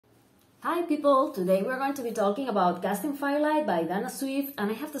Hi people, today we're going to be talking about Casting Firelight by Dana Swift, and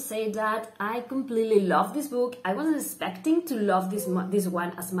I have to say that I completely love this book. I wasn't expecting to love this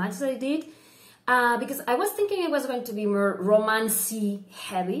one as much as I did, because I was thinking it was going to be more romance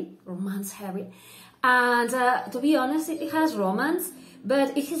heavy, and to be honest, it has romance,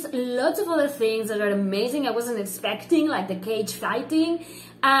 but it has lots of other things that are amazing. I wasn't expecting, like the cage fighting,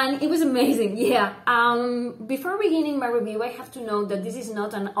 and it was amazing, yeah. Before beginning my review, I have to note that this is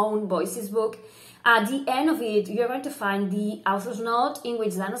not an own voices book. At the end of it, you're going to find the author's note, in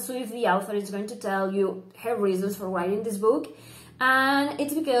which Dana Swift, the author, is going to tell you her reasons for writing this book. And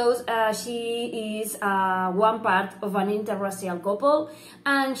it's because she is one part of an interracial couple,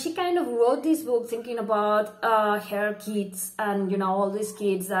 and she kind of wrote this book thinking about her kids and, you know, all these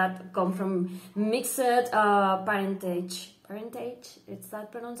kids that come from mixed parentage, is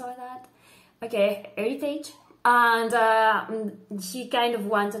that pronounced like that? Okay, heritage. And she kind of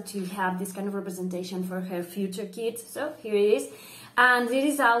wanted to have this kind of representation for her future kids, so here it is. And it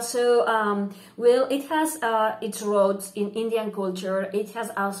is also, well, it has its roots in Indian culture. It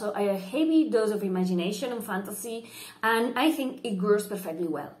has also a heavy dose of imagination and fantasy, and I think it grows perfectly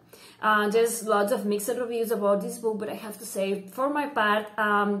well. There's lots of mixed reviews about this book, but I have to say, for my part,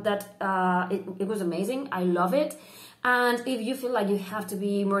 that it was amazing. I love it. And if you feel like you have to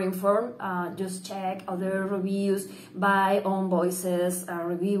be more informed, just check other reviews by own voices,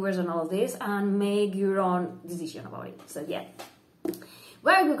 reviewers and all of this, and make your own decision about it. So yeah.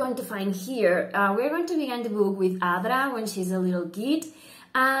 What are we going to find here? We're going to begin the book with Adraa when she's a little kid,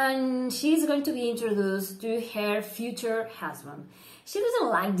 and she's going to be introduced to her future husband. She doesn't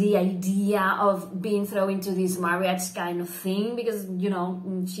like the idea of being thrown into this marriage kind of thing because, you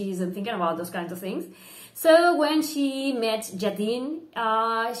know, she isn't thinking about those kinds of things. So when she met Jatin,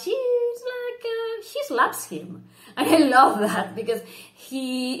 she slaps him. And I love that because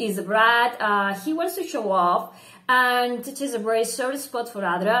he is a brat, he wants to show off, and it is a very sore spot for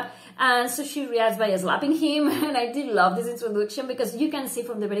Adraa, and so she reacts by slapping him. And I did love this introduction because you can see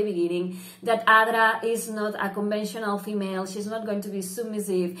from the very beginning that Adraa is not a conventional female. She's not going to be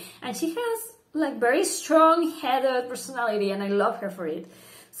submissive, and she has like very strong-headed personality, and I love her for it.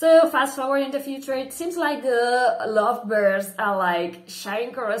 So fast forward in the future, it seems like the lovebirds are like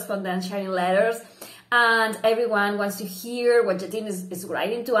sharing correspondence, sharing letters, and everyone wants to hear what Jatin is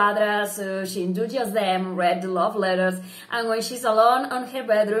writing to Adraa, so she indulges them, read the love letters, and when she's alone on her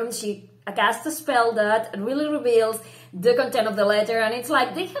bedroom, she casts a spell that really reveals the content of the letter, and it's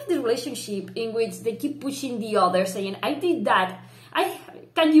like they have this relationship in which they keep pushing the other, saying, I did that,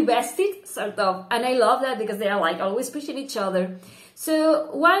 can you best it, sort of, and I love that because they are like always pushing each other. So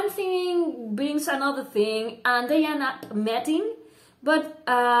one thing brings another thing, and they end up meeting, but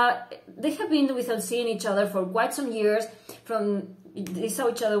they have been without seeing each other for quite some years. They saw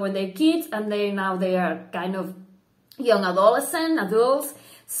each other when they're kids, and now they are kind of young adults.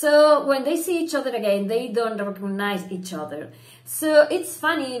 So when they see each other again, they don't recognize each other. So it's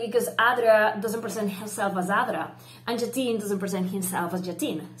funny because Adraa doesn't present herself as Adraa, and Jatin doesn't present himself as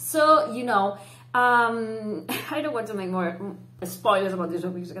Jatin. So, you know, I don't want to make more spoilers about this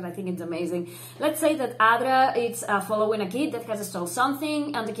book because I think it's amazing. Let's say that Adraa is following a kid that has stole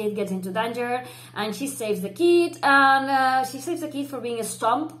something, and the kid gets into danger, and she saves the kid, and she saves the kid for being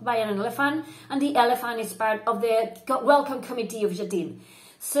stomped by an elephant, and the elephant is part of the welcome committee of Jatin.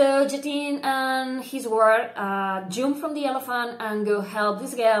 So Jatin and his ward jump from the elephant and go help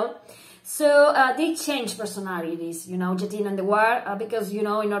this girl. So they change personalities, you know, Jatin and the ward, because, you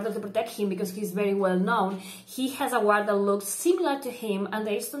know, in order to protect him, because he's very well known, he has a ward that looks similar to him, and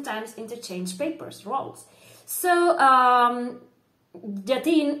they sometimes interchange roles. So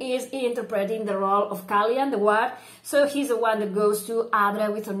Jatin is interpreting the role of Kalyan, the ward, so he's the one that goes to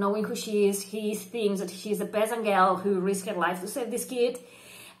Adraa without knowing who she is. He thinks that she's a peasant girl who risked her life to save this kid.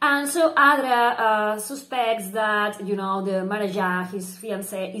 And so Adraa suspects that, you know, the Maharaja, his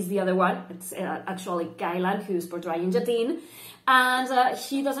fiancé, is the other one. It's actually Kailan, who's portraying Jatin. And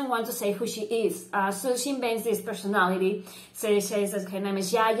she doesn't want to say who she is. So she invents this personality. So she says that her name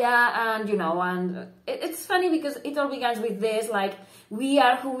is Yaya, and, you know, and it's funny because it all begins with this, like, we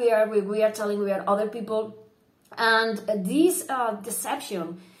are who we are, we are telling we are other people. And this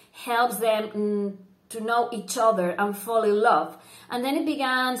deception helps them to know each other and fall in love. And then it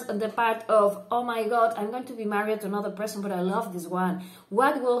begins the part of, oh my God, I'm going to be married to another person, but I love this one.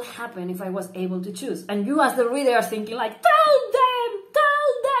 What will happen if I was able to choose? And you as the reader are thinking like, tell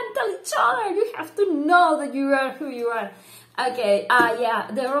each other. You have to know that you are who you are. Okay,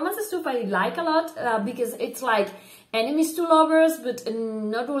 yeah, the romances too I like a lot because it's like enemies to lovers, but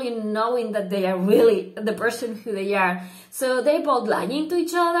not really knowing that they are really the person who they are. So they both lying to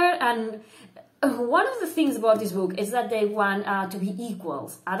each other, and one of the things about this book is that they want to be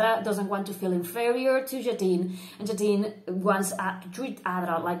equals. Adraa doesn't want to feel inferior to Jatin, and Jatin wants to treat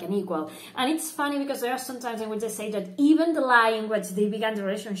Adraa like an equal. And it's funny because there are some times in which they say that even the lie in which they began the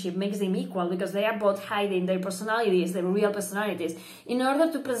relationship makes them equal, because they are both hiding their personalities, their real personalities, in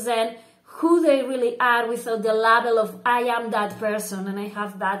order to present who they really are without the label of I am that person and I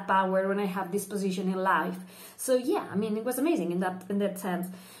have that power and I have this position in life. So yeah, I mean, it was amazing in that sense.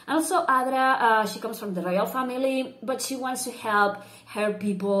 And also Adraa, she comes from the royal family, but she wants to help her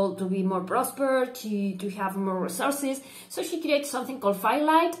people to be more prosperous, to have more resources. So she creates something called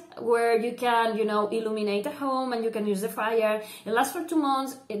Firelight, where you can, you know, illuminate a home and you can use the fire. It lasts for 2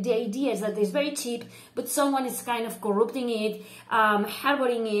 months. The idea is that it's very cheap, but someone is kind of corrupting it,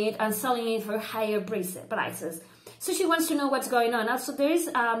 harboring it, and selling it for higher prices. So she wants to know what's going on. Also, there is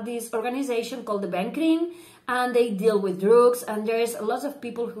this organization called the Wickery, and they deal with drugs, and there's lots of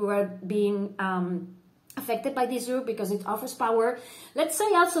people who are being affected by this drug because it offers power. Let's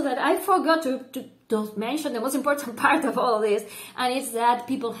say also that I forgot to mention the most important part of all of this, and it's that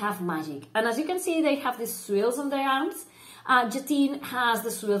people have magic. And as you can see, they have these swirls on their arms. Jatin has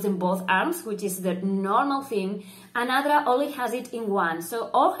the swirls in both arms, which is the normal thing, and Adraa only has it in one. So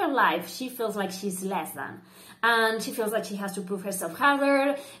all her life, she feels like she's less than. And she feels like she has to prove herself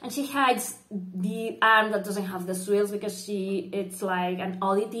harder, and she hides the arm that doesn't have the swirls because it's like an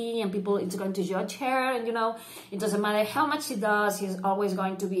oddity and people it's going to judge her, and you know, it doesn't matter how much she does, she's always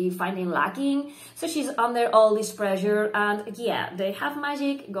going to be finding lacking. So she's under all this pressure, and yeah, they have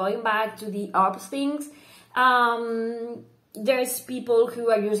magic. Going back to the orbs things, there's people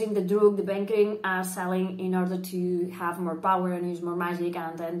who are using the drug, the banking are selling in order to have more power and use more magic,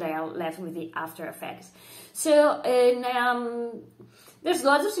 and then they are left with the after effects. So there's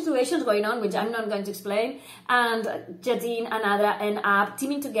lots of situations going on, which I'm not going to explain, and Jatin and Adraa end up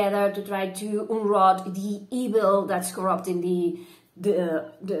teaming together to try to unrod the evil that's corrupting the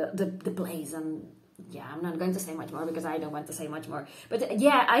place. And yeah, I'm not going to say much more because I don't want to say much more. But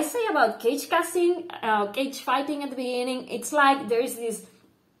yeah, I say about cage fighting at the beginning, it's like there is this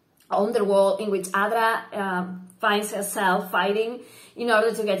underworld in which Adraa finds herself fighting in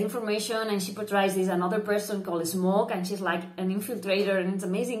order to get information, and she portrays this another person called Smoke, and she's like an infiltrator, and it's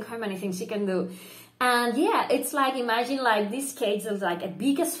amazing how many things she can do. And yeah, it's like, imagine like this cage is like a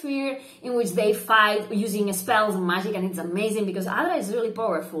big sphere in which they fight using spells and magic, and it's amazing because Adraa is really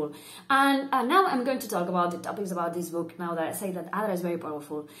powerful. And now I'm going to talk about the topics about this book, now that I say that Adraa is very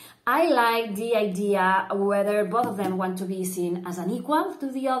powerful. I like the idea whether both of them want to be seen as an equal to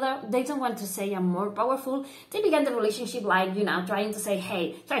the other. They don't want to say I'm more powerful. They began the relationship like, you know, trying to say,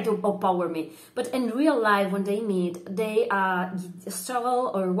 hey, try to overpower me. But in real life, when they meet, they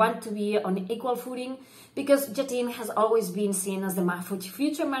struggle or want to be on equal footing, because Jatin has always been seen as the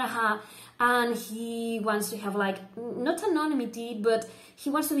future Maraha, and he wants to have like, not anonymity, but he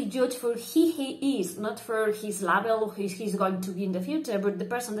wants to be judged for he is, not for his label, who he's going to be in the future, but the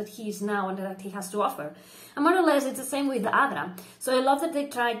person that he is now and that he has to offer. And more or less, it's the same with Adraa. So I love that they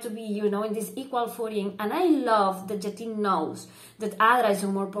try to be, you know, in this equal footing, and I love that Jatin knows that Adraa is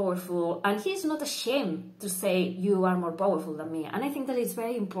more powerful, and he's not ashamed to say, you are more powerful than me. And I think that it's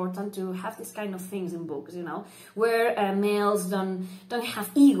very important to have these kind of things in books, you know, where males don't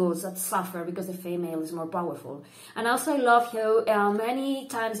have egos that suffer because the female is more powerful. And also I love how many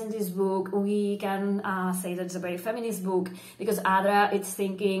times in this book we can say that it's a very feminist book, because Adraa is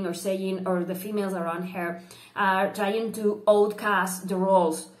thinking or saying, or the females around her are trying to outcast the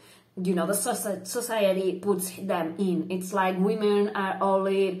roles, you know, the society puts them in. It's like women are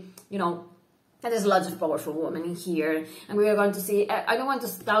only, you know, there's lots of powerful women in here, and we are going to see, I don't want to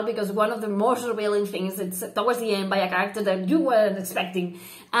start because one of the most revealing things, it's towards the end by a character that you weren't expecting,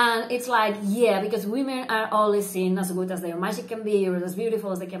 and it's like, yeah, because women are always seen as good as their magic can be, or as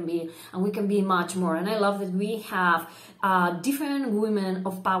beautiful as they can be, and we can be much more. And I love that we have different women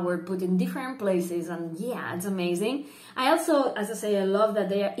of power put in different places, and yeah, it's amazing. I also, as I say, I love that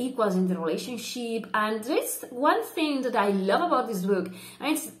they are equals in the relationship, and there's one thing that I love about this book,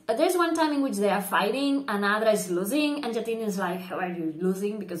 and there's one time in which they are fighting, and Adraa is losing, and Jatin is like, how are you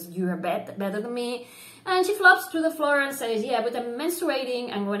losing? Because you are better than me. And she flops to the floor and says, yeah, but I'm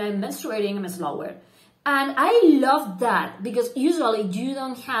menstruating, and when I'm menstruating, I'm slower. And I love that, because usually you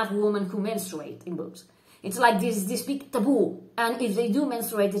don't have women who menstruate in books. It's like this big taboo, and if they do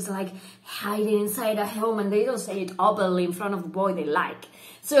menstruate, it's like hiding inside a home, and they don't say it openly in front of the boy they like.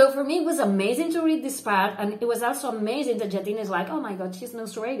 So for me, it was amazing to read this part, and it was also amazing that Jatin is like, oh my god, she's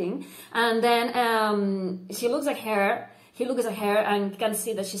menstruating, and then she looks at her. He looks at her and can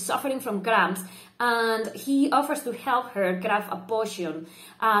see that she's suffering from cramps, and he offers to help her craft a potion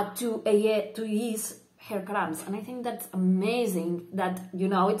to ease her cramps. And I think that's amazing that, you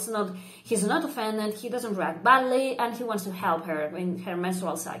know, he's not offended, he doesn't react badly, and he wants to help her in her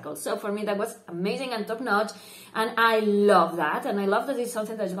menstrual cycle. So for me, that was amazing and top notch, and I love that. And I love that it's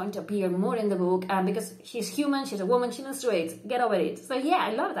something that's going to appear more in the book, because she's human, she's a woman, she menstruates, get over it. So yeah,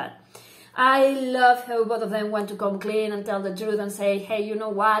 I love that. I love how both of them want to come clean and tell the truth and say, hey, you know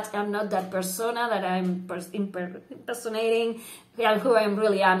what, I'm not that persona that I'm impersonating. Yeah, who I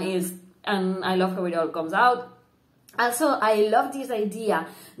really am is, and I love how it all comes out. Also, I love this idea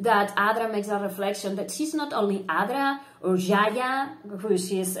that Adraa makes a reflection that she's not only Adraa or Jaya, who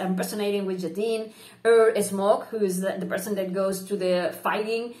she's impersonating with Jatin, or Smoke, who is the person that goes to the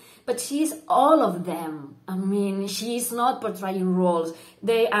fighting, but she's all of them. I mean, she's not portraying roles.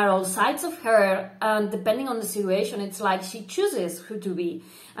 They are all sides of her, and depending on the situation, it's like she chooses who to be.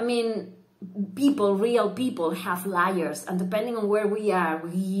 I mean, real people have liars, and depending on where we are,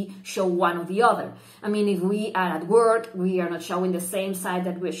 we show one or the other. I mean, if we are at work, we are not showing the same side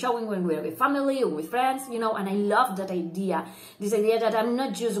that we're showing when we're with family or with friends, you know, and I love that idea. This idea that I'm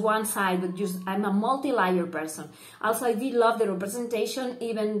not just one side, but I'm a multi-layer person. Also, I did love the representation,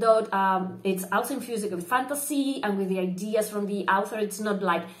 even though it's also infused with fantasy and with the ideas from the author. It's not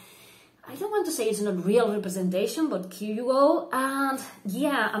like, I don't want to say it's not real representation, but here you go. And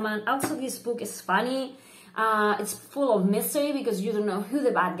yeah, I mean, also this book is funny. It's full of mystery because you don't know who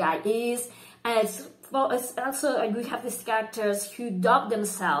the bad guy is. And it's also, we have these characters who dub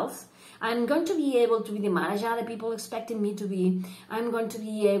themselves. I'm going to be able to be the manager that people expected me to be. I'm going to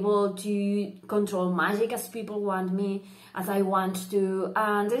be able to control magic as people want me, as I want to.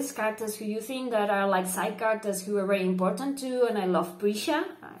 And there's characters who you think that are like side characters who are very important too. And I love Prisha.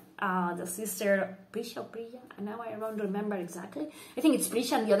 The sister, Priya, now I don't remember exactly. I think it's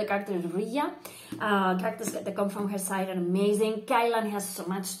Prisha, and the other character is Riya. Characters that come from her side are amazing. Kailan has so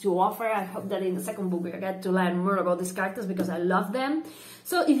much to offer. I hope that in the second book we get to learn more about these characters because I love them.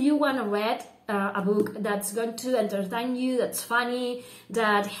 So if you want to read a book that's going to entertain you, that's funny,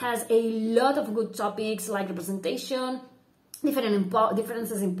 that has a lot of good topics like representation,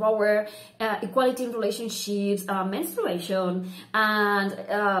 differences in power, equality in relationships, menstruation,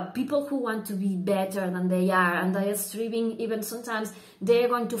 and people who want to be better than they are, and they are striving, even sometimes they're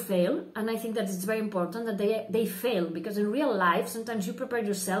going to fail. And I think that it's very important that they fail, because in real life, sometimes you prepare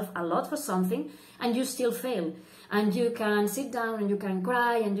yourself a lot for something and you still fail. And you can sit down and you can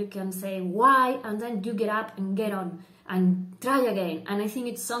cry and you can say why, and then you get up and get on and try again. And I think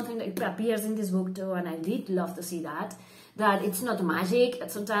it's something that appears in this book too, and I did love to see that it's not magic.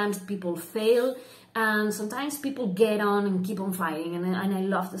 Sometimes people fail, and sometimes people get on and keep on fighting, and I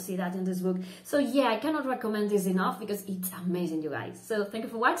love to see that in this book. So yeah, I cannot recommend this enough because it's amazing, you guys. So thank you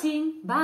for watching. Bye.